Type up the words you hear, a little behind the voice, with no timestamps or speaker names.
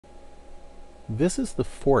This is the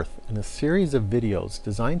fourth in a series of videos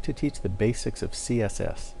designed to teach the basics of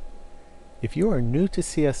CSS. If you are new to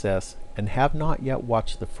CSS and have not yet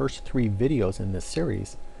watched the first 3 videos in this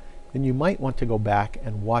series, then you might want to go back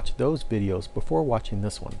and watch those videos before watching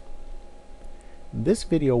this one. This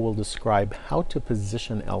video will describe how to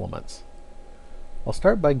position elements. I'll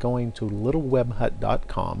start by going to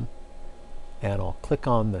littlewebhut.com and I'll click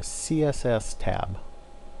on the CSS tab.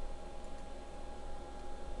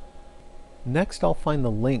 Next, I'll find the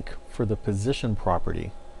link for the position property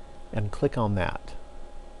and click on that.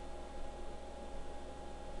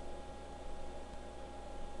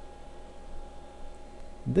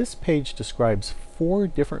 This page describes 4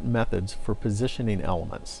 different methods for positioning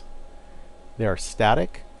elements. They are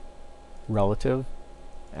static, relative,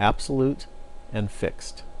 absolute, and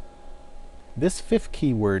fixed. This 5th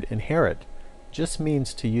keyword, inherit, just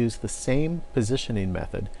means to use the same positioning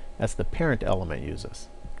method as the parent element uses.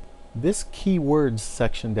 This keywords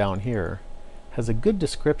section down here has a good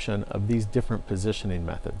description of these different positioning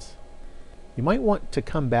methods. You might want to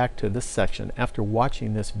come back to this section after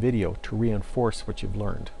watching this video to reinforce what you've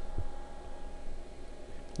learned.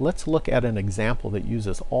 Let's look at an example that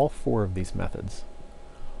uses all 4 of these methods.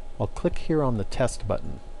 I'll click here on the test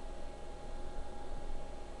button.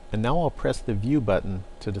 And now I'll press the view button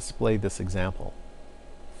to display this example.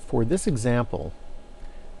 For this example,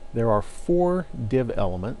 there are 4 div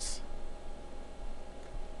elements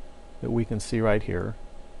that we can see right here,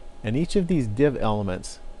 and each of these div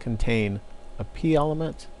elements contain a P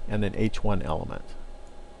element and an H1 element.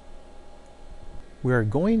 We are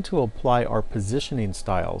going to apply our positioning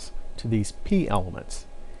styles to these P elements.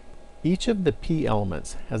 Each of the P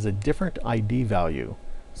elements has a different ID value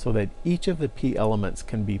so that each of the P elements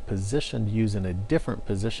can be positioned using a different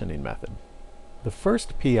positioning method. The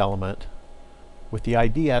first P element, with the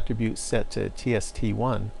ID attribute set to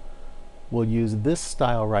TST1, will use this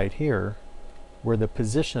style right here where the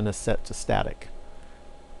position is set to static.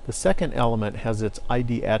 The second element has its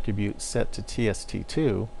ID attribute set to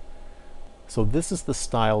TST2, so this is the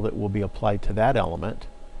style that will be applied to that element,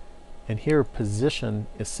 and here position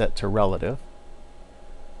is set to relative.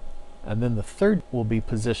 And then the third will be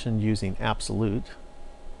positioned using absolute,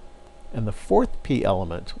 and the 4th P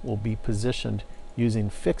element will be positioned using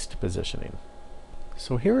fixed positioning.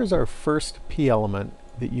 So here is our first P element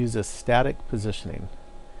that uses static positioning,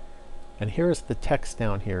 and here is the text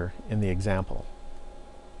down here in the example.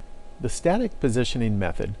 The static positioning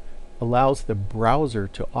method allows the browser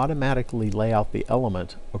to automatically lay out the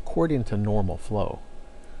element according to normal flow.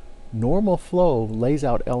 Normal flow lays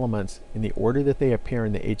out elements in the order that they appear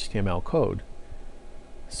in the HTML code.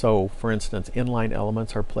 So, for instance, inline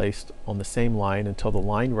elements are placed on the same line until the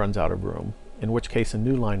line runs out of room, in which case a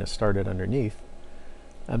new line is started underneath.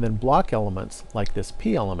 And then block elements, like this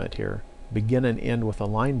P element here, begin and end with a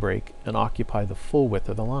line break and occupy the full width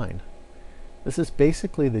of the line. This is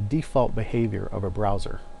basically the default behavior of a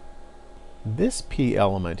browser. This P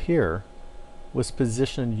element here was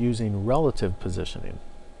positioned using relative positioning.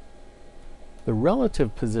 The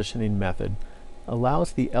relative positioning method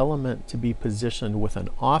allows the element to be positioned with an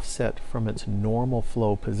offset from its normal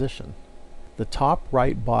flow position. The top,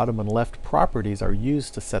 right, bottom, and left properties are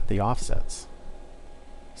used to set the offsets.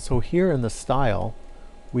 So here in the style,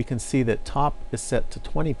 we can see that top is set to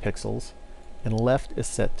 20 pixels and left is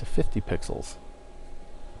set to 50 pixels.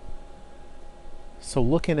 So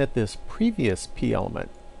looking at this previous P element,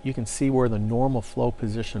 you can see where the normal flow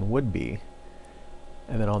position would be.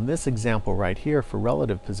 And then on this example right here for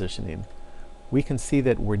relative positioning, we can see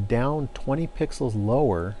that we're down 20 pixels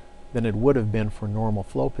lower than it would have been for normal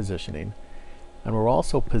flow positioning. And we're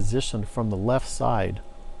also positioned from the left side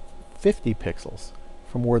 50 pixels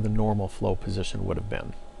from where the normal flow position would have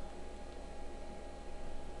been.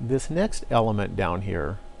 This next element down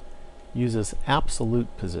here uses absolute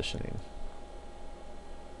positioning.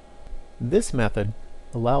 This method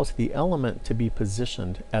allows the element to be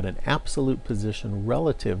positioned at an absolute position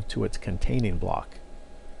relative to its containing block.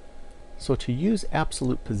 So to use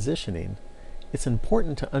absolute positioning, it's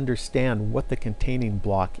important to understand what the containing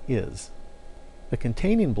block is. The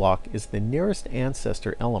containing block is the nearest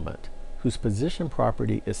ancestor element whose position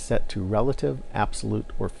property is set to relative, absolute,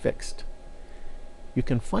 or fixed. You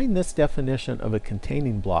can find this definition of a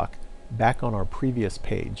containing block back on our previous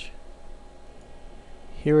page.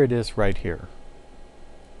 Here it is right here.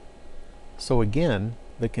 So again,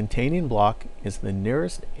 the containing block is the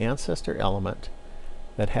nearest ancestor element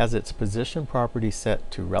that has its position property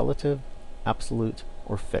set to relative, absolute,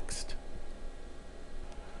 or fixed.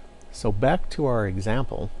 So back to our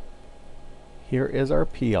example. Here is our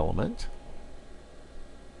P element.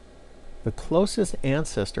 The closest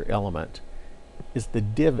ancestor element is the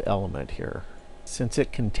div element here, since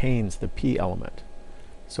it contains the p element.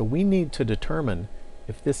 So we need to determine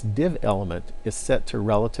if this div element is set to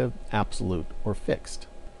relative, absolute, or fixed.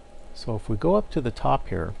 So if we go up to the top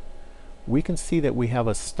here, we can see that we have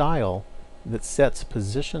a style that sets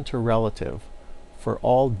position to relative for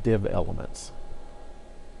all div elements.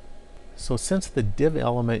 So since the div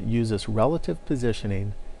element uses relative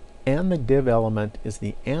positioning and the div element is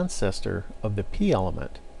the ancestor of the p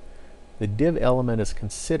element, the div element is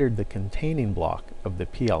considered the containing block of the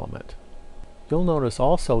p element. You'll notice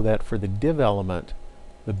also that for the div element,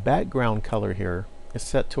 the background color here is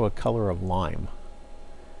set to a color of lime.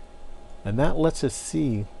 And that lets us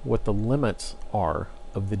see what the limits are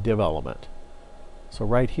of the div element. So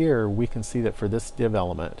right here we can see that for this div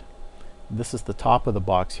element, this is the top of the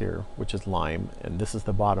box here, which is lime, and this is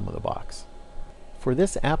the bottom of the box. For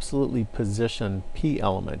this absolutely positioned p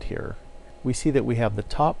element here, we see that we have the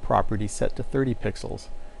top property set to 30 pixels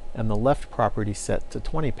and the left property set to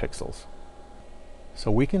 20 pixels.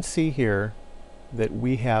 So we can see here that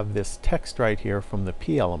we have this text right here from the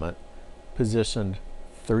p element positioned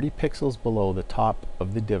 30 pixels below the top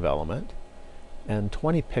of the div element and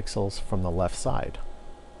 20 pixels from the left side.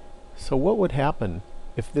 So what would happen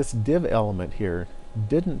if this div element here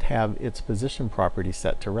didn't have its position property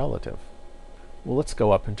set to relative? Well, let's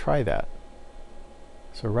go up and try that.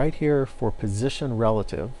 So right here for position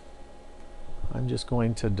relative, I'm just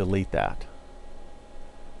going to delete that.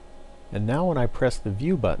 And now when I press the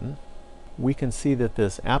view button, we can see that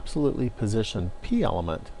this absolutely positioned p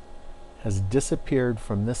element has disappeared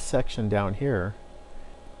from this section down here,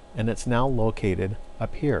 and it's now located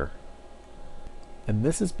up here. And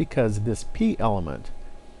this is because this p element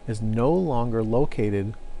is no longer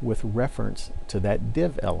located with reference to that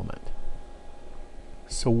div element.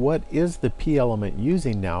 So what is the p element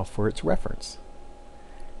using now for its reference?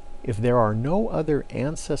 If there are no other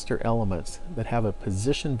ancestor elements that have a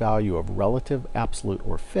position value of relative, absolute,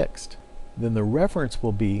 or fixed, then the reference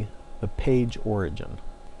will be the page origin.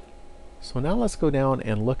 So now let's go down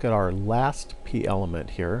and look at our last p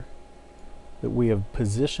element here that we have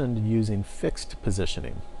positioned using fixed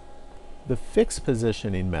positioning. The fixed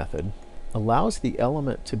positioning method allows the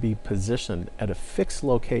element to be positioned at a fixed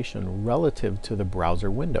location relative to the browser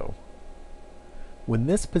window. When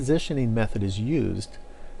this positioning method is used,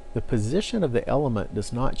 the position of the element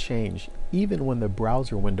does not change even when the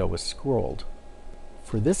browser window is scrolled.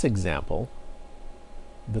 For this example,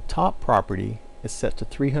 the top property is set to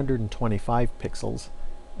 325 pixels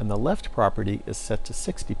and the left property is set to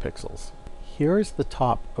 60 pixels. Here is the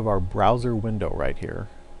top of our browser window right here.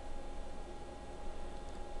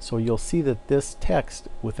 So you'll see that this text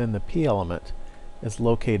within the p element is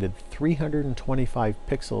located 325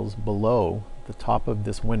 pixels below the top of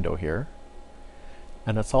this window here,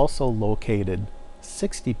 and it's also located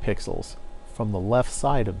 60 pixels from the left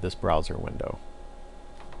side of this browser window.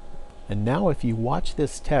 And now if you watch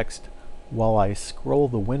this text while I scroll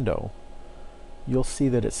the window, you'll see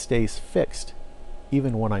that it stays fixed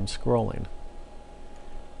even when I'm scrolling.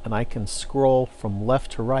 And I can scroll from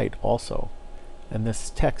left to right also, and this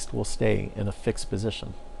text will stay in a fixed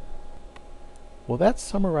position. Well, that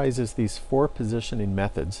summarizes these 4 positioning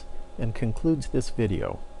methods and concludes this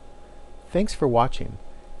video. Thanks for watching,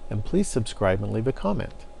 and please subscribe and leave a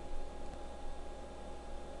comment.